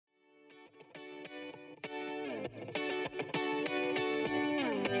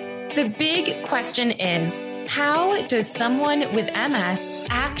The big question is, how does someone with MS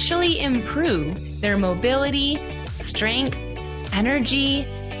actually improve their mobility, strength, energy,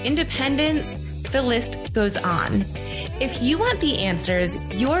 independence? The list goes on. If you want the answers,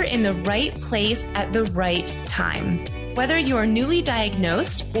 you're in the right place at the right time. Whether you're newly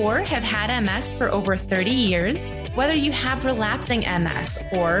diagnosed or have had MS for over 30 years, whether you have relapsing MS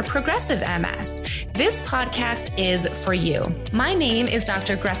or progressive MS, this podcast is for you. My name is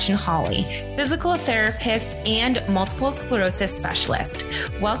Dr. Gretchen Hawley, physical therapist and multiple sclerosis specialist.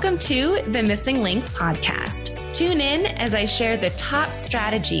 Welcome to the Missing Link podcast. Tune in as I share the top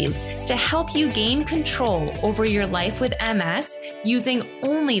strategies to help you gain control over your life with MS using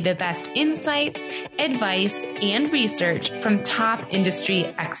only the best insights, advice, and research from top industry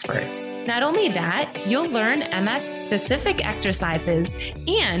experts. Not only that, you'll learn MS-specific exercises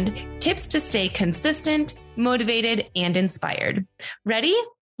and tips to stay consistent, motivated, and inspired. Ready?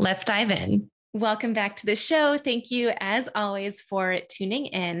 Let's dive in. Welcome back to the show. Thank you, as always, for tuning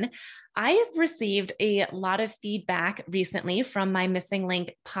in. I have received a lot of feedback recently from my Missing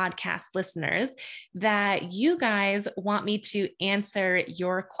Link podcast listeners that you guys want me to answer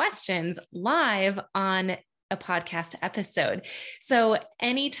your questions live on a podcast episode. So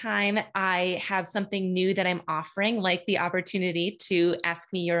anytime I have something new that I'm offering, like the opportunity to ask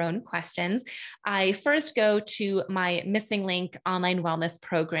me your own questions, I first go to my Missing Link online wellness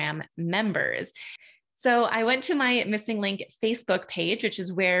program members. So I went to my Missing Link Facebook page, which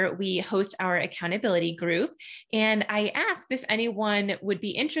is where we host our accountability group. And I asked if anyone would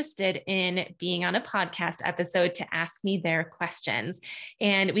be interested in being on a podcast episode to ask me their questions.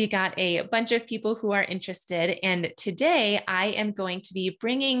 And we got a bunch of people who are interested. And today I am going to be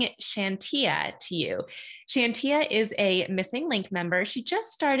bringing Shantia to you. Shantia is a Missing Link member. She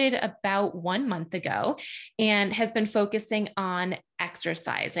just started about 1 month ago and has been focusing on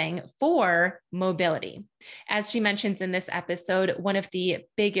exercising for mobility. As she mentions in this episode, one of the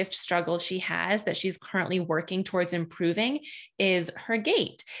biggest struggles she has that she's currently working towards improving is her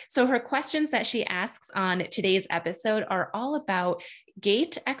gait. So her questions that she asks on today's episode are all about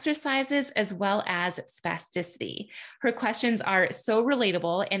gait exercises as well as spasticity. Her questions are so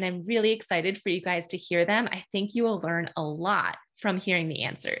relatable, and I'm really excited for you guys to hear them. I think you will learn a lot from hearing the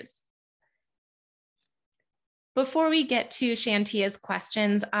answers. Before we get to Shantia's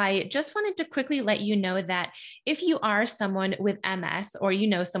questions, I just wanted to quickly let you know that if you are someone with MS or you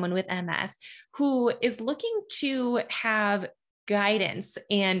know someone with MS who is looking to have guidance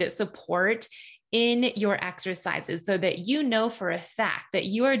and support in your exercises so that you know for a fact that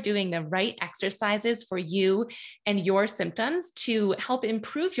you are doing the right exercises for you and your symptoms to help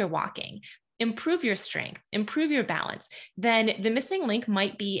improve your walking, improve your strength, improve your balance, then the Missing Link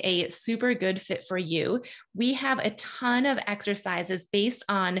might be a super good fit for you. We have a ton of exercises based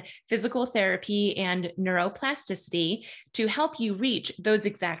on physical therapy and neuroplasticity to help you reach those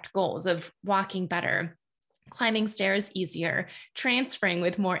exact goals of walking better, climbing stairs easier, transferring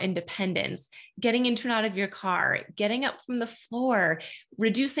with more independence, getting into and out of your car, getting up from the floor,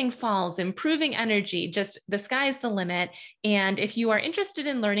 reducing falls, improving energy, just the sky's the limit. And if you are interested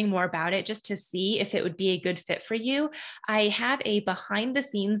in learning more about it, just to see if it would be a good fit for you, I have a behind the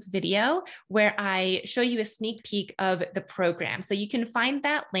scenes video where I show you a sneak peek of the program. So you can find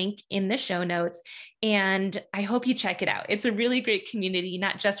that link in the show notes, and I hope you check it out. It's a really great community,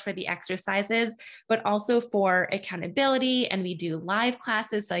 not just for the exercises, but also for accountability. And we do live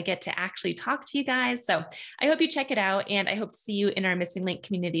classes, so I get to actually talk to you guys. So I hope you check it out, and I hope to see you in our Missing Link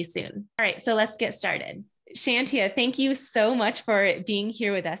community soon. All right, so let's get started. Shantia, thank you so much for being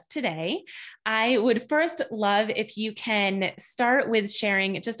here with us today. I would first love if you can start with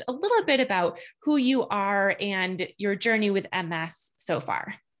sharing just a little bit about who you are and your journey with MS so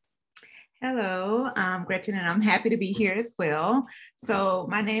far. Hello, I'm Gretchen, and I'm happy to be here as well. So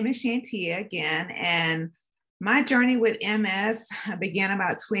my name is Shantia again, and my journey with MS began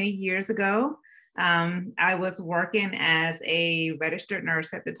about 20 years ago. I was working as a registered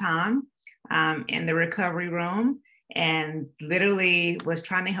nurse at the time in the recovery room, and literally was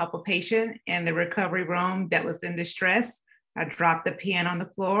trying to help a patient in the recovery room that was in distress. I dropped the pen on the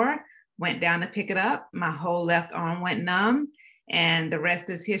floor, went down to pick it up. My whole left arm went numb, and the rest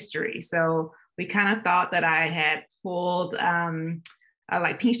is history. So we kind of thought that I had pulled,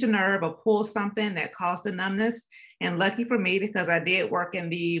 pinched a nerve or pulled something that caused the numbness. And lucky for me, because I did work in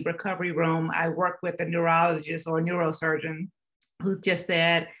the recovery room, I worked with a neurologist or a neurosurgeon who just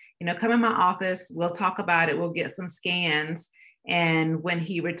said, come in my office, we'll talk about it, we'll get some scans. And when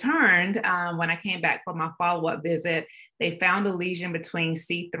he returned, when I came back for my follow-up visit, they found a lesion between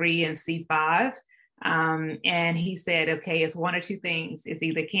C3 and C5. And he said, okay, it's one or two things. It's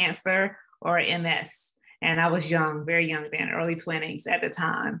either cancer or MS. And I was young, very young then, early 20s at the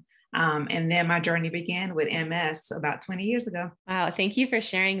time. And then my journey began with MS about 20 years ago. Wow. Thank you for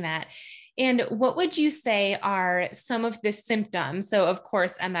sharing that. And what would you say are some of the symptoms? So, of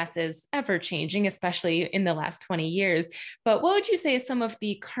course, MS is ever changing, especially in the last 20 years. But what would you say some of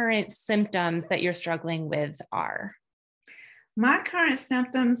the current symptoms that you're struggling with are? My current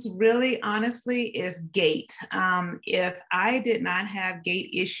symptoms, really honestly, is gait. If I did not have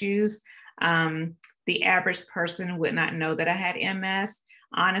gait issues, the average person would not know that I had MS.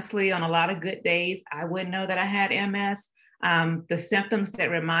 Honestly, on a lot of good days, I wouldn't know that I had MS. The symptoms that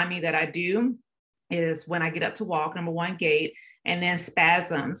remind me that I do is when I get up to walk, number one, gait, and then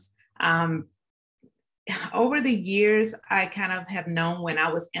spasms. Over the years, I kind of have known when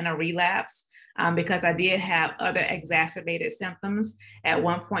I was in a relapse because I did have other exacerbated symptoms. At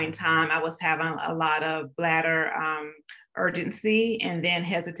one point in time, I was having a lot of bladder urgency and then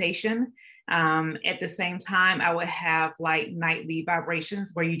hesitation. At the same time, I would have like nightly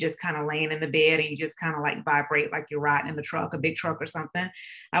vibrations where you just kind of laying in the bed and you just kind of like vibrate like you're riding in the truck, a big truck or something.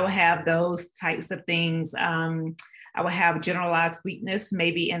 I would have those types of things. I would have generalized weakness,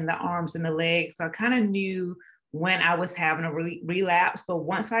 maybe in the arms and the legs. So I kind of knew when I was having a relapse. But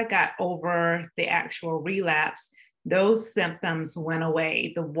once I got over the actual relapse, those symptoms went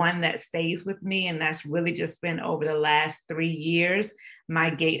away. The one that stays with me, and that's really just been over the last 3 years, my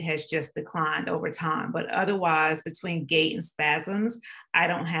gait has just declined over time. But otherwise, between gait and spasms, I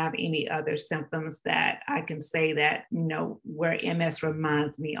don't have any other symptoms that I can say that, where MS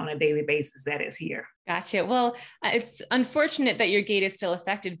reminds me on a daily basis that it's here. Gotcha. Well, it's unfortunate that your gait is still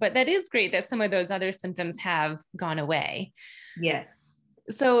affected, but that is great that some of those other symptoms have gone away. Yes.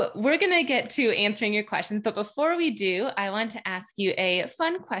 So we're going to get to answering your questions. But before we do, I want to ask you a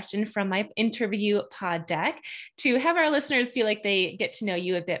fun question from my interview pod deck to have our listeners feel like they get to know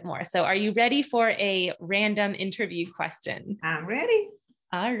you a bit more. So are you ready for a random interview question? I'm ready.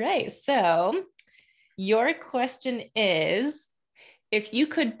 All right. So your question is, if you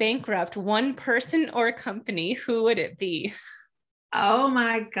could bankrupt one person or company, who would it be? Oh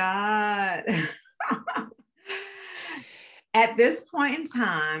my God. At this point in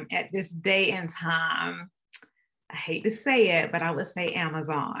time, at this day and time, I hate to say it, but I would say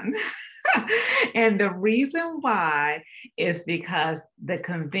Amazon. And the reason why is because the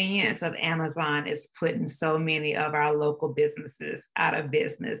convenience of Amazon is putting so many of our local businesses out of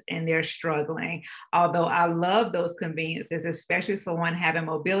business and they're struggling. Although I love those conveniences, especially someone having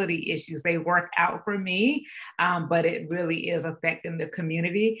mobility issues, they work out for me, but it really is affecting the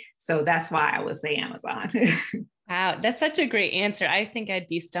community. So that's why I would say Amazon. Wow, that's such a great answer. I think I'd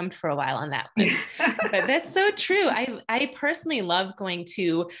be stumped for a while on that one. But that's so true. I personally love going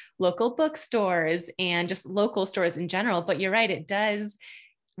to local bookstores and just local stores in general. But you're right, it does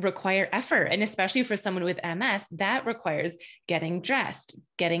require effort. And especially for someone with MS, that requires getting dressed,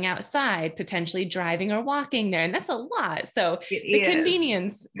 getting outside, potentially driving or walking there. And that's a lot. So the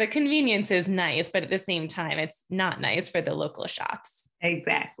convenience is nice, but at the same time, it's not nice for the local shops.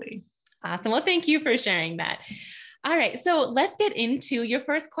 Exactly. Awesome. Well, thank you for sharing that. All right. So let's get into your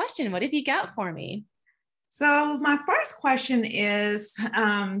first question. What have you got for me? So my first question is,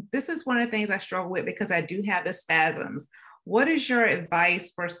 this is one of the things I struggle with because I do have the spasms. What is your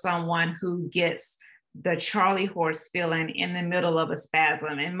advice for someone who gets the Charlie horse feeling in the middle of a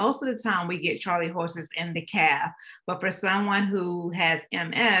spasm? And most of the time we get Charlie horses in the calf, but for someone who has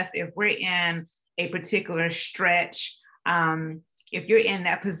MS, if we're in a particular stretch, if you're in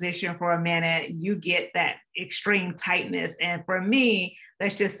that position for a minute, you get that extreme tightness. And for me,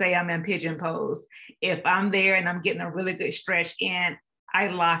 let's just say I'm in pigeon pose. If I'm there and I'm getting a really good stretch in, I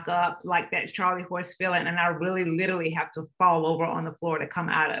lock up like that Charlie horse feeling, and I really literally have to fall over on the floor to come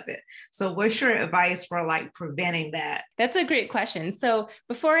out of it. So what's your advice for like preventing that? That's a great question. So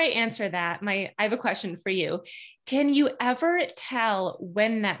before I answer that, I have a question for you. Can you ever tell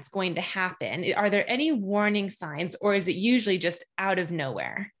when that's going to happen? Are there any warning signs, or is it usually just out of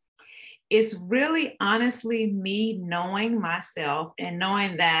nowhere? It's really honestly me knowing myself and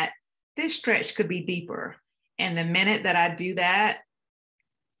knowing that this stretch could be deeper. And the minute that I do that,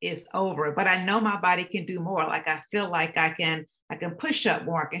 it's over. But I know my body can do more. Like I feel like I can push up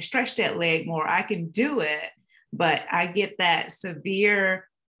more, I can stretch that leg more, I can do it. But I get that severe,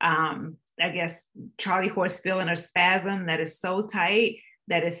 I guess, Charlie horse feeling or spasm that is so tight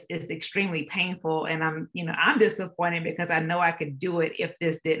that it's extremely painful. And I'm disappointed because I know I could do it if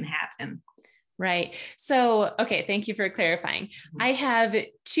this didn't happen. Right. So, okay, thank you for clarifying. I have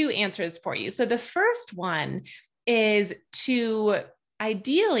two answers for you. So the first one is to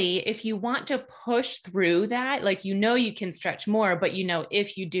ideally, if you want to push through that, like, you can stretch more, but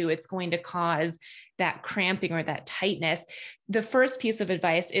if you do, it's going to cause that cramping or that tightness. The first piece of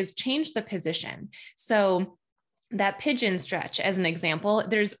advice is change the position. So that pigeon stretch, as an example,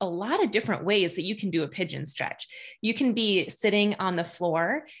 there's a lot of different ways that you can do a pigeon stretch. You can be sitting on the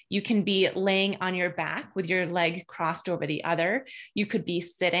floor. You can be laying on your back with your leg crossed over the other. You could be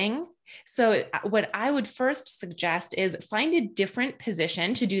sitting. So what I would first suggest is find a different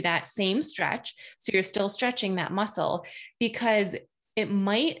position to do that same stretch. So you're still stretching that muscle, because it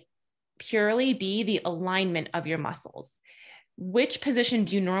might purely be the alignment of your muscles. Which position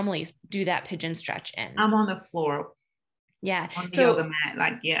do you normally do that pigeon stretch in? I'm on the floor. Yeah. On the yoga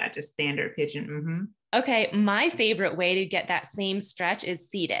mat, just standard pigeon. Mm-hmm. Okay. My favorite way to get that same stretch is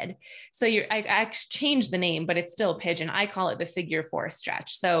seated. So I changed the name, but it's still pigeon. I call it the figure 4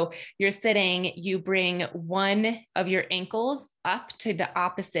 stretch. So you're sitting, you bring one of your ankles up to the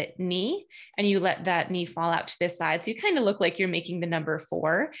opposite knee, and you let that knee fall out to this side. So you kind of look like you're making the number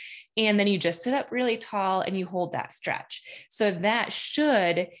 4. And then you just sit up really tall and you hold that stretch. So that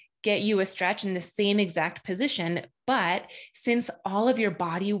should get you a stretch in the same exact position. But since all of your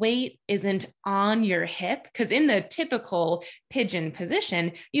body weight isn't on your hip, because in the typical pigeon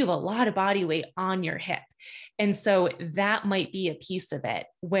position, you have a lot of body weight on your hip. And so that might be a piece of it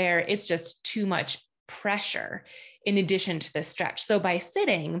where it's just too much pressure in addition to the stretch. So by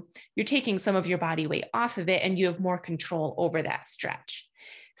sitting, you're taking some of your body weight off of it and you have more control over that stretch.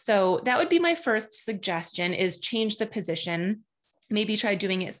 So that would be my first suggestion, is change the position. Maybe try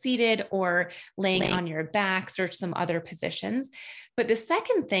doing it seated or laying on your back, search some other positions. But the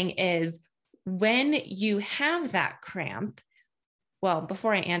second thing is, when you have that cramp, well,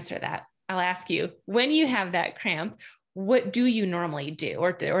 before I answer that, I'll ask you, when you have that cramp, what do you normally do?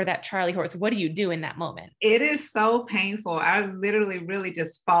 Or that Charlie horse, what do you do in that moment? It is so painful. I literally really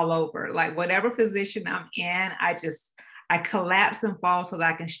just fall over. Like whatever position I'm in, I collapse and fall so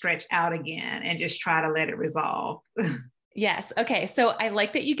that I can stretch out again and just try to let it resolve. Yes. Okay. So I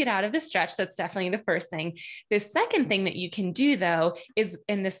like that you get out of the stretch. That's definitely the first thing. The second thing that you can do, though, is,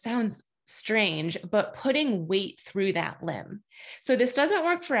 and this sounds strange, but putting weight through that limb. So this doesn't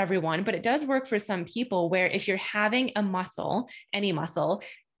work for everyone, but it does work for some people, where if you're having a muscle, any muscle,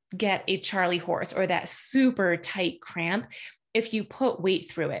 get a Charlie horse or that super tight cramp, if you put weight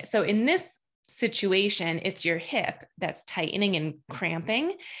through it. So in this situation, it's your hip that's tightening and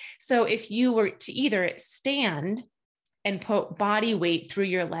cramping. So if you were to either stand and put body weight through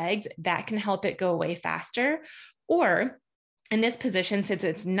your legs, that can help it go away faster. Or in this position, since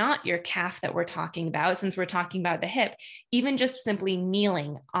it's not your calf that we're talking about, since we're talking about the hip, even just simply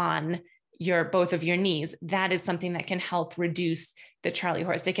kneeling on both of your knees, that is something that can help reduce the Charlie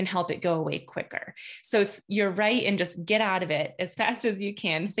horse. They can help it go away quicker. So you're right, and just get out of it as fast as you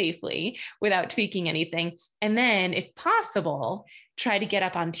can safely without tweaking anything. And then if possible, try to get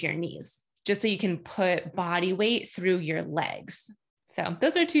up onto your knees, just so you can put body weight through your legs. So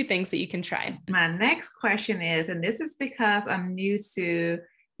those are 2 things that you can try. My next question is, and this is because I'm new to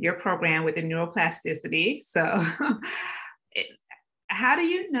your program with the neuroplasticity. So how do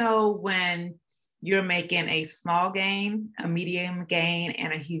you know when you're making a small gain, a medium gain,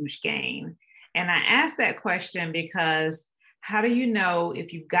 and a huge gain? And I ask that question because how do you know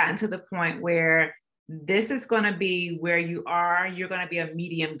if you've gotten to the point where this is going to be where you are, you're going to be a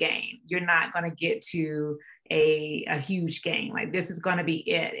medium gain. You're not going to get to a huge gain. Like this is going to be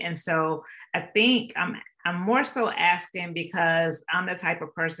it. And so I think I'm more so asking because I'm the type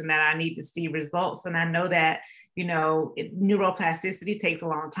of person that I need to see results. And I know that, neuroplasticity takes a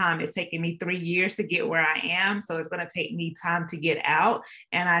long time. It's taken me 3 years to get where I am. So it's going to take me time to get out.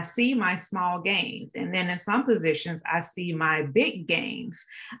 And I see my small gains. And then in some positions, I see my big gains.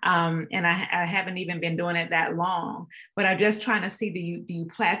 And I haven't even been doing it that long, but I'm just trying to see, do you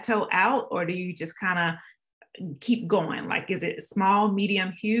plateau out, or do you just kind of keep going? Like, is it small,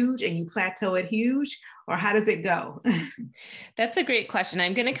 medium, huge, and you plateau at huge, or how does it go? That's a great question.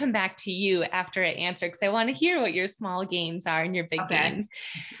 I'm going to come back to you after I answer, because I want to hear what your small gains are and your big gains.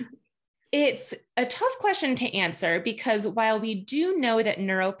 It's a tough question to answer, because while we do know that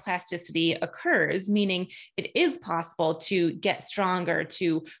neuroplasticity occurs, meaning it is possible to get stronger,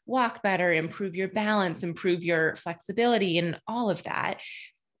 to walk better, improve your balance, improve your flexibility, and all of that,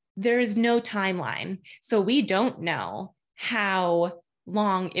 there is no timeline. So we don't know how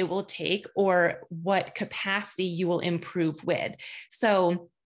long it will take or what capacity you will improve with. So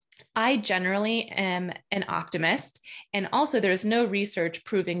I generally am an optimist, and also there's no research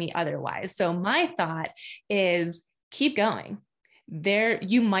proving me otherwise. So my thought is keep going. there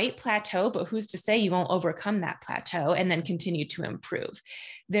you might plateau, but who's to say you won't overcome that plateau and then continue to improve?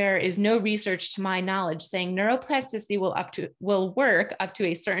 There is no research to my knowledge saying neuroplasticity will work up to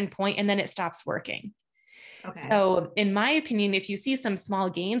a certain point and then it stops working. Okay. So in my opinion, if you see some small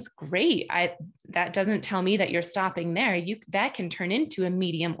gains, great. That doesn't tell me that you're stopping there. That can turn into a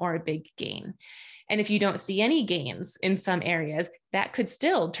medium or a big gain. And if you don't see any gains in some areas, that could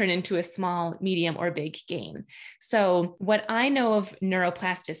still turn into a small, medium, or big gain. So what I know of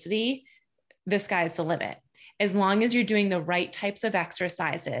neuroplasticity, the sky's the limit. As long as you're doing the right types of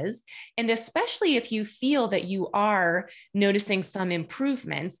exercises, and especially if you feel that you are noticing some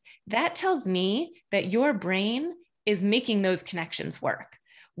improvements, that tells me that your brain is making those connections work.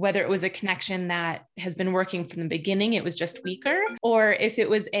 Whether it was a connection that has been working from the beginning, it was just weaker, or if it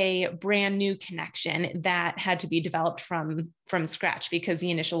was a brand new connection that had to be developed from scratch because the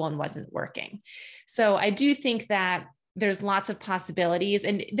initial one wasn't working. So I do think that there's lots of possibilities,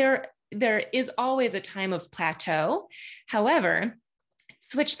 and there is always a time of plateau. However,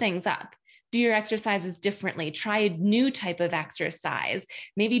 switch things up. Do your exercises differently. Try a new type of exercise.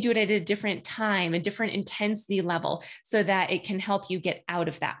 Maybe do it at a different time, a different intensity level, so that it can help you get out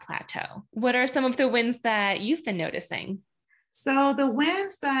of that plateau. What are some of the wins that you've been noticing? So the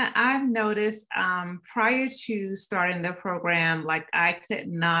wins that I've noticed prior to starting the program, like I could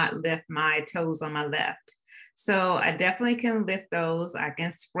not lift my toes on my left. So I definitely can lift those. I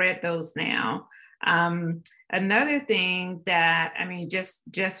can spread those now. Another thing that, I mean, just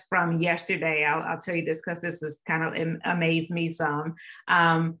from yesterday, I'll tell you this because this has kind of amazed me some,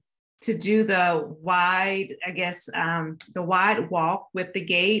 to do the wide, the wide walk with the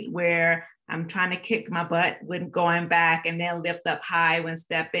gait where I'm trying to kick my butt when going back and then lift up high when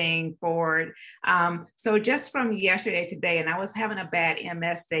stepping forward. So just from yesterday to today, and I was having a bad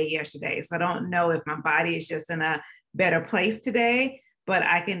MS day yesterday, so I don't know if my body is just in a better place today, but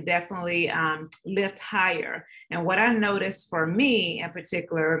I can definitely lift higher. And what I noticed for me in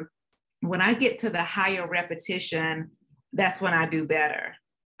particular, when I get to the higher repetition, that's when I do better.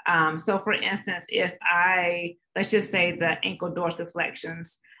 So for instance, if let's just say the ankle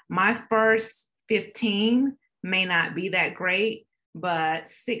dorsiflexions, my first 15 may not be that great, but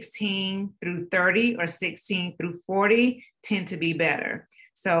 16 through 30 or 16 through 40 tend to be better.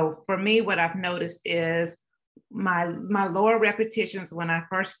 So for me, what I've noticed is my lower repetitions when I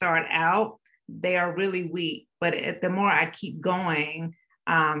first start out, they are really weak, but the more I keep going,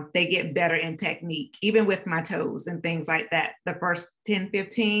 they get better in technique, even with my toes and things like that. The first 10,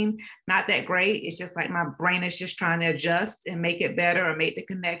 15, not that great. It's just like my brain is just trying to adjust and make it better or make the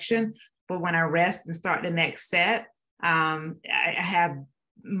connection. But when I rest and start the next set, I have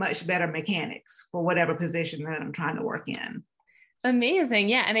much better mechanics for whatever position that I'm trying to work in. Amazing.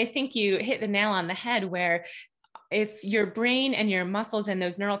 Yeah. And I think you hit the nail on the head where it's your brain and your muscles and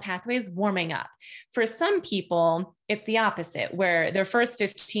those neural pathways warming up. For some people, it's the opposite, where their first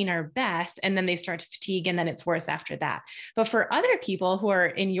 15 are best, and then they start to fatigue, and then it's worse after that. But for other people who are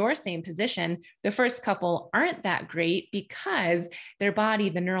in your same position, the first couple aren't that great because their body,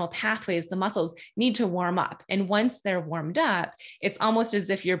 the neural pathways, the muscles need to warm up. And once they're warmed up, it's almost as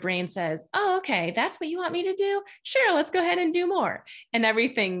if your brain says, oh, okay, that's what you want me to do? Sure, let's go ahead and do more. And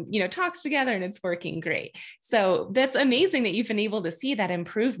everything, talks together and it's working great. So that's amazing that you've been able to see that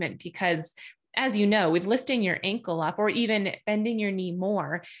improvement because, as you know, with lifting your ankle up or even bending your knee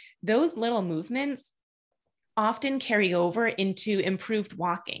more, those little movements often carry over into improved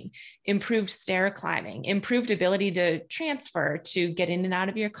walking, improved stair climbing, improved ability to transfer, to get in and out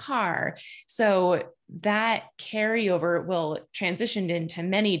of your car. So that carryover will transition into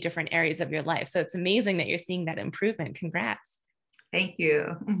many different areas of your life. So it's amazing that you're seeing that improvement. Congrats. Thank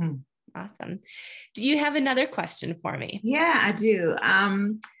you. Mm-hmm. Awesome. Do you have another question for me? Yeah, I do.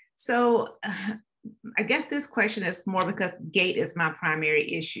 So I guess this question is more because gait is my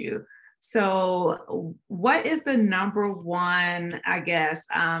primary issue. So what is the number one,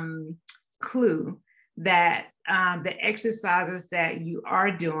 clue that the exercises that you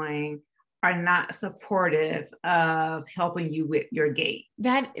are doing are not supportive of helping you with your gait?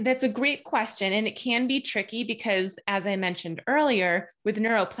 That's a great question. And it can be tricky because, as I mentioned earlier, with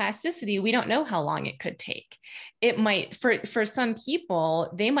neuroplasticity, we don't know how long it could take. It might, for some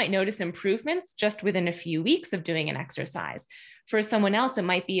people, they might notice improvements just within a few weeks of doing an exercise. For someone else, it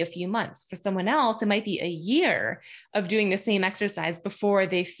might be a few months. For someone else, it might be a year of doing the same exercise before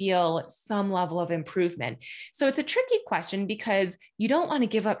they feel some level of improvement. So it's a tricky question because you don't want to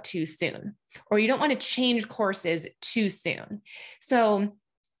give up too soon, or you don't want to change courses too soon. So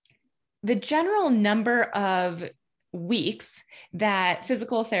the general number of weeks that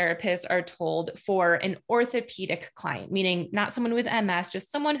physical therapists are told for an orthopedic client, meaning not someone with MS,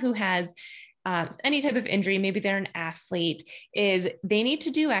 just someone who has any type of injury, maybe they're an athlete, is they need to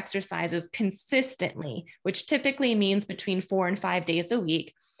do exercises consistently, which typically means between 4 and 5 days a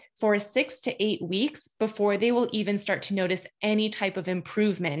week for 6 to 8 weeks before they will even start to notice any type of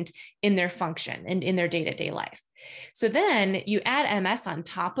improvement in their function and in their day-to-day life. So then you add MS on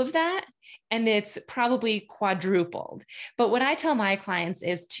top of that, and it's probably quadrupled. But what I tell my clients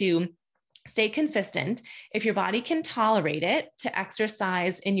is to stay consistent. If your body can tolerate it, to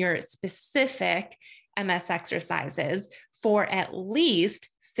exercise in your specific MS exercises for at least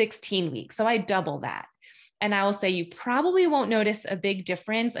 16 weeks. So I double that. And I will say you probably won't notice a big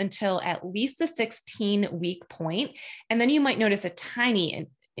difference until at least the 16-week point. And then you might notice a tiny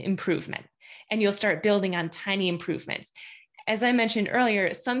improvement, and you'll start building on tiny improvements. As I mentioned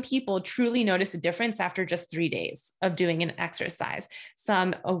earlier, some people truly notice a difference after just 3 days of doing an exercise,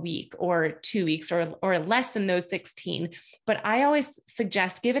 some a week or 2 weeks or less than those 16. But I always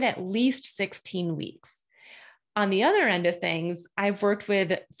suggest give it at least 16 weeks. On the other end of things, I've worked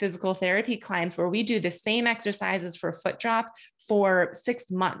with physical therapy clients where we do the same exercises for foot drop for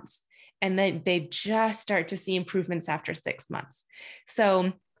 6 months, and then they just start to see improvements after 6 months.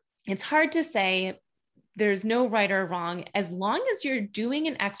 So it's hard to say. There's no right or wrong. As long as you're doing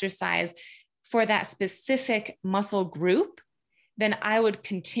an exercise for that specific muscle group, then I would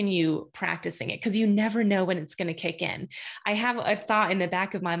continue practicing it, because you never know when it's going to kick in. I have a thought in the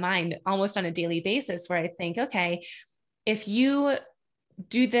back of my mind almost on a daily basis where I think, okay, if you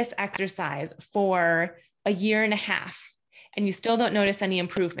do this exercise for a year and a half and you still don't notice any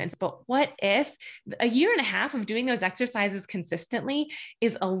improvements, but what if a year and a half of doing those exercises consistently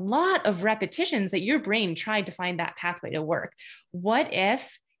is a lot of repetitions that your brain tried to find that pathway to work? What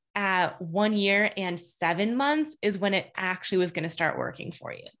if at 1 year and 7 months is when it actually was going to start working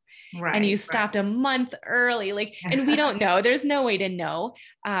for you? Right, and you stopped a month early, and we don't know. There's no way to know.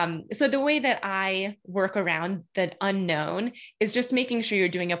 So the way that I work around the unknown is just making sure you're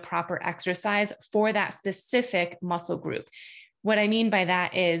doing a proper exercise for that specific muscle group. What I mean by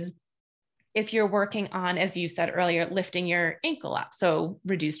that is if you're working on, as you said earlier, lifting your ankle up, so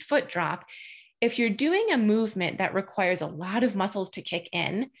reduced foot drop, if you're doing a movement that requires a lot of muscles to kick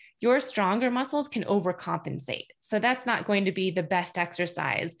in, your stronger muscles can overcompensate. So that's not going to be the best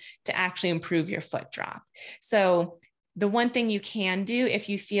exercise to actually improve your foot drop. So the one thing you can do, if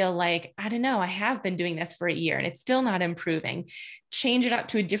you feel like, I don't know, I have been doing this for a year and it's still not improving, change it up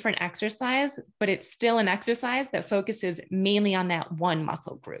to a different exercise, but it's still an exercise that focuses mainly on that one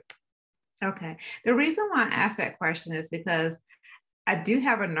muscle group. Okay. The reason why I asked that question is because I do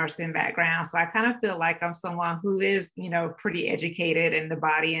have a nursing background, so I kind of feel like I'm someone who is, pretty educated in the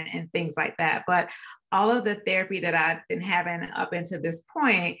body and things like that. But all of the therapy that I've been having up until this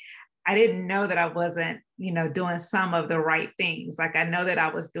point, I didn't know that I wasn't, doing some of the right things. Like I know that I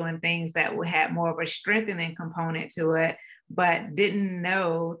was doing things that would have more of a strengthening component to it, but didn't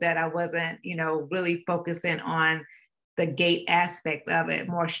know that I wasn't, really focusing on the gait aspect of it,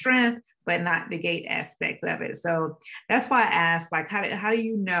 more strength, but not the gait aspect of it. So that's why I asked, how do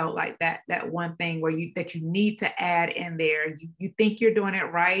you know, that one thing where you need to add in there? You think you're doing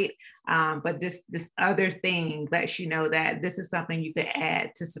it right, but this other thing lets you know that this is something you could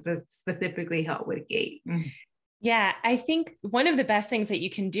add to specifically help with gait. Mm-hmm. Yeah, I think one of the best things that you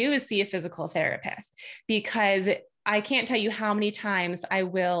can do is see a physical therapist, because I can't tell you how many times I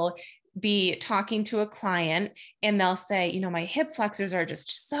will be talking to a client and they'll say, my hip flexors are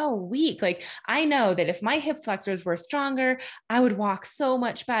just so weak. Like I know that if my hip flexors were stronger, I would walk so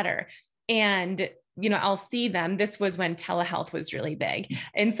much better. And I'll see them. This was when telehealth was really big.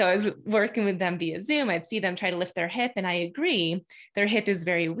 And so I was working with them via Zoom. I'd see them try to lift their hip, and I agree, their hip is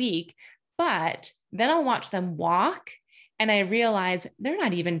very weak. But then I'll watch them walk and I realize they're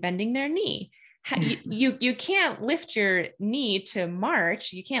not even bending their knee. You can't lift your knee to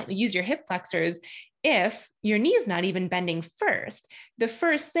march. You can't use your hip flexors if your knee is not even bending first. The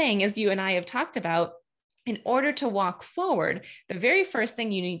first thing, as you and I have talked about, in order to walk forward, the very first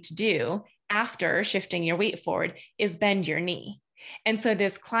thing you need to do after shifting your weight forward is bend your knee. And so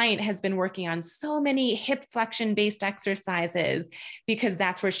this client has been working on so many hip flexion based exercises because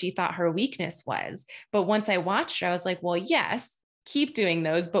that's where she thought her weakness was. But once I watched her, I was like, well, yes, keep doing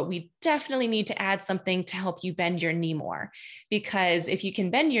those, but we definitely need to add something to help you bend your knee more, because if you can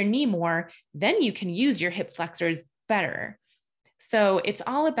bend your knee more, then you can use your hip flexors better. So it's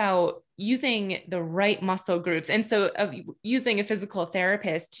all about using the right muscle groups. And so using a physical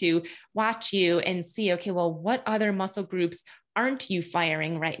therapist to watch you and see, okay, well, what other muscle groups aren't you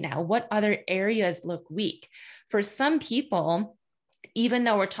firing right now? What other areas look weak? For some people, even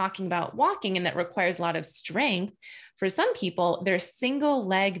though we're talking about walking and that requires a lot of strength, for some people, their single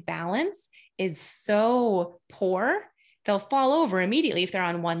leg balance is so poor, they'll fall over immediately if they're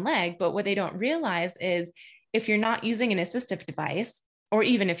on one leg. But what they don't realize is if you're not using an assistive device, or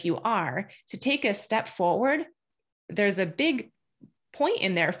even if you are, to take a step forward, there's a big point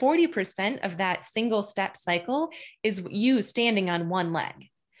in there. 40% of that single step cycle is you standing on one leg.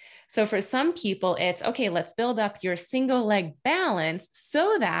 So for some people, it's okay, let's build up your single leg balance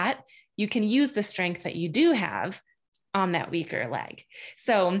so that you can use the strength that you do have on that weaker leg.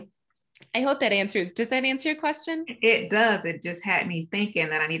 So I hope that answers. Does that answer your question? It does. It just had me thinking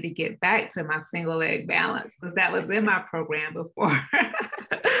that I need to get back to my single leg balance because that was in my program before.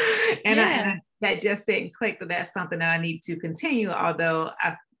 and that just didn't click that that's something that I need to continue, although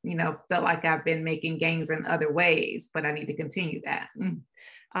I felt like I've been making gains in other ways, but I need to continue that.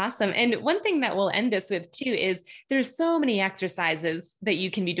 Awesome. And one thing that we'll end this with too is there's so many exercises that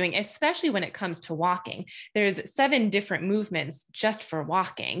you can be doing, especially when it comes to walking. There's 7 different movements just for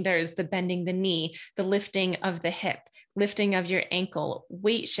walking. There's the bending the knee, the lifting of the hip, lifting of your ankle,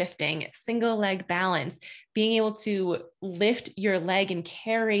 weight shifting, single leg balance, being able to lift your leg and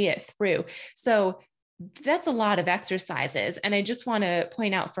carry it through. So that's a lot of exercises. And I just want to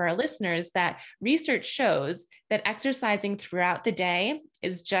point out for our listeners that research shows that exercising throughout the day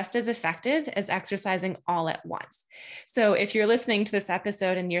is just as effective as exercising all at once. So if you're listening to this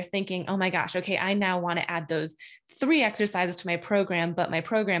episode and you're thinking, oh my gosh, okay, I now want to add those 3 exercises to my program, but my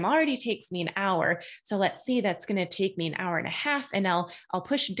program already takes me an hour. So let's see, that's going to take me an hour and a half and I'll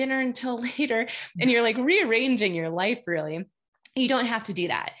push dinner until later. And you're like rearranging your life really. You don't have to do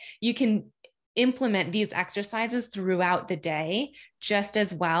that. You can implement these exercises throughout the day just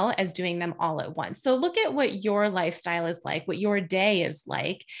as well as doing them all at once. So look at what your lifestyle is like, what your day is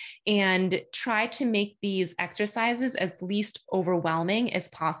like, and try to make these exercises as least overwhelming as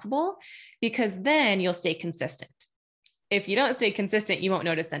possible, because then you'll stay consistent. If you don't stay consistent, you won't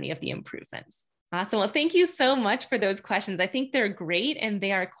notice any of the improvements. Awesome. Well, thank you so much for those questions. I think they're great. And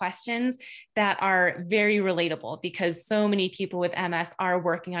they are questions that are very relatable because so many people with MS are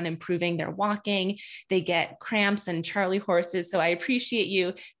working on improving their walking. They get cramps and Charlie horses. So I appreciate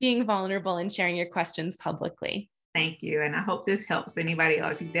you being vulnerable and sharing your questions publicly. Thank you. And I hope this helps anybody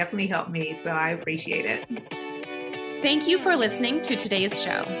else. You definitely helped me. So I appreciate it. Thank you for listening to today's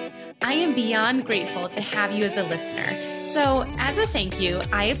show. I am beyond grateful to have you as a listener. So as a thank you,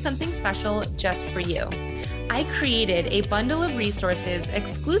 I have something special just for you. I created a bundle of resources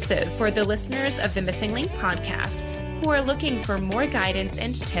exclusive for the listeners of the Missing Link podcast who are looking for more guidance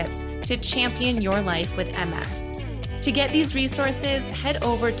and tips to champion your life with MS. To get these resources, head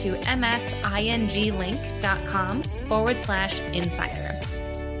over to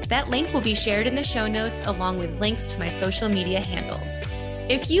msinglink.com/insider. That link will be shared in the show notes along with links to my social media handles.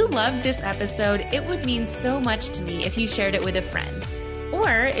 If you loved this episode, it would mean so much to me if you shared it with a friend.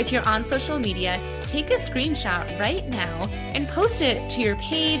 Or if you're on social media, take a screenshot right now and post it to your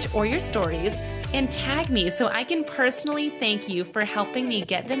page or your stories and tag me so I can personally thank you for helping me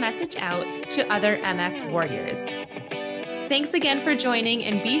get the message out to other MS warriors. Thanks again for joining,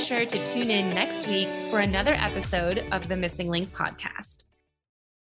 and be sure to tune in next week for another episode of the Missing Link podcast.